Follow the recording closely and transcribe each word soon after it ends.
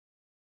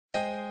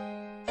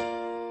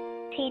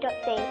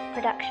T.C.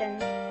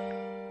 Productions.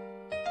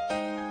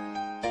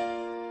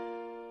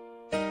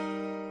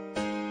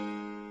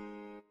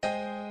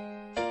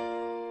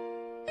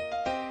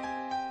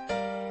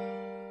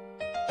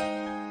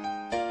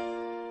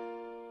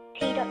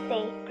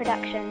 T.C.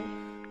 Productions.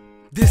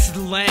 This is the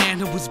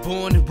land I was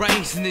born and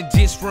raised in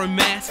this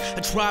romance,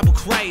 a tribal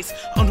craze.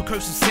 On the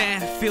coast of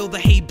sand, feel the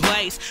heat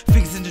blaze.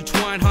 Fingers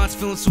intertwined, hearts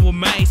feeling so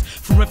amazed.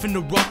 From Redfern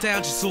to Rockdale,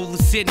 just all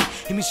the city.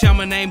 Hear me shout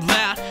my name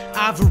loud,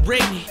 Ivor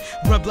Rigney.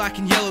 Red, black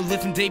and yellow,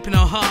 living deep in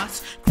our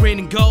hearts. Green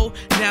and gold,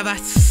 now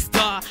that's the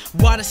start.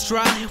 White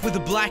Australia with a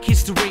black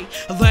history,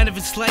 a land of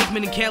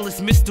enslavement and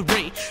careless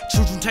mystery.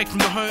 Children taken from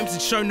their homes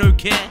and show no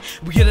care.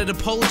 We get an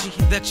apology,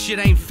 that shit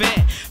ain't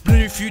fair. But a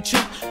new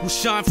future will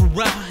shine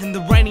forever, in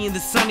the rainy and the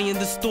sunny and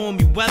the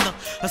stormy weather.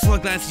 I so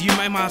glad to you,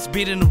 my heart's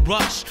beating a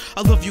rush.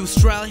 I love you,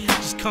 Australia,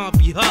 just can't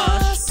be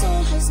hushed. My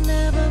soul has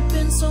never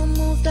been so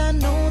moved, I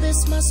know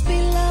this must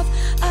be love.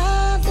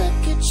 I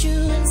look at you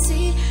and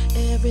see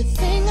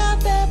everything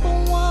I've ever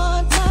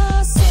wanted.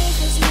 My soul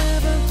has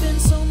never been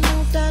so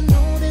moved, I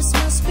know this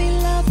must be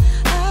love.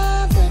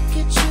 I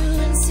look at you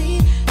and see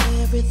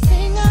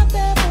everything I've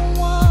ever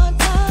wanted.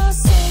 My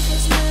soul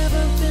has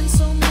never been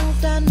so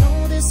moved, I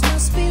know this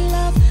must be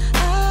love.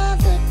 I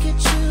look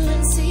at you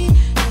and see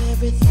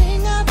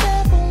everything I've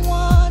ever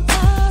wanted.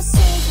 My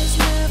soul has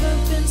never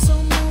been so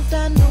moved,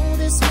 I know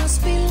this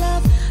must be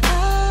love.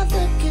 I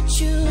look at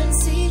you and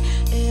see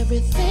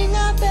everything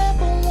I've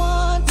ever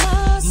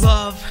wanted.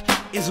 Love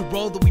is a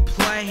role that we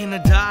play, and I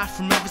die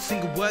from every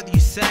single word that you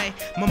say.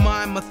 My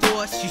mind, my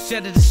thoughts, you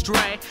set it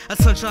astray. A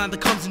sunshine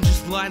that comes and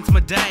just lightens my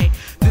day.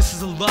 This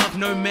is a love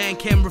no man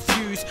can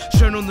refuse,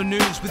 shown on the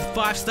news with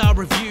 5-star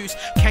reviews.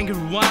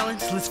 Kangaroo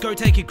Islands, let's go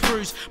take a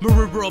cruise.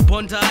 Maroubra or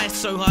Bondi, it's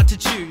so hard to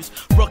choose.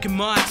 Rockin'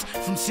 mics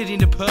from Sydney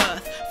to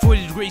Perth,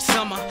 40-degree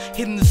summer,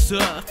 hitting the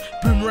surf.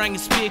 Boomerang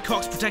and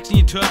spearcocks protecting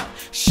your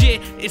turf.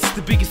 Shit, it's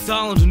the biggest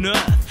island on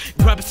earth.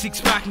 Grab a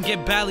six-pack and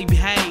get badly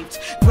behaved.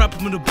 Grab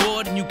them on a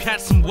board and you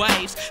catch some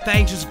waves. The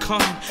angels are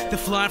coming, they're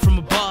flying from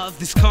above.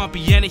 This can't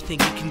be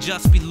anything, it can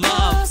just be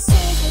love. My soul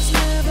has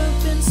never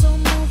been so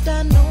moved,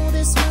 I know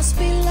this must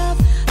be love.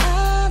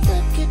 I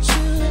look at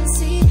you and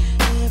see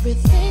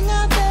everything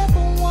I've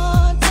ever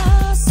wanted.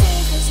 My soul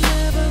has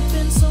never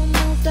been so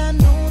moved, I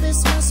know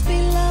this must be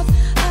love.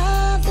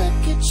 I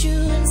look at you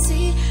and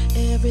see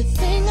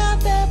everything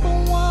I've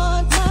ever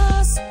wanted.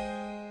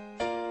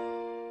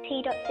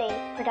 T.C.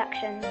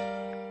 Productions.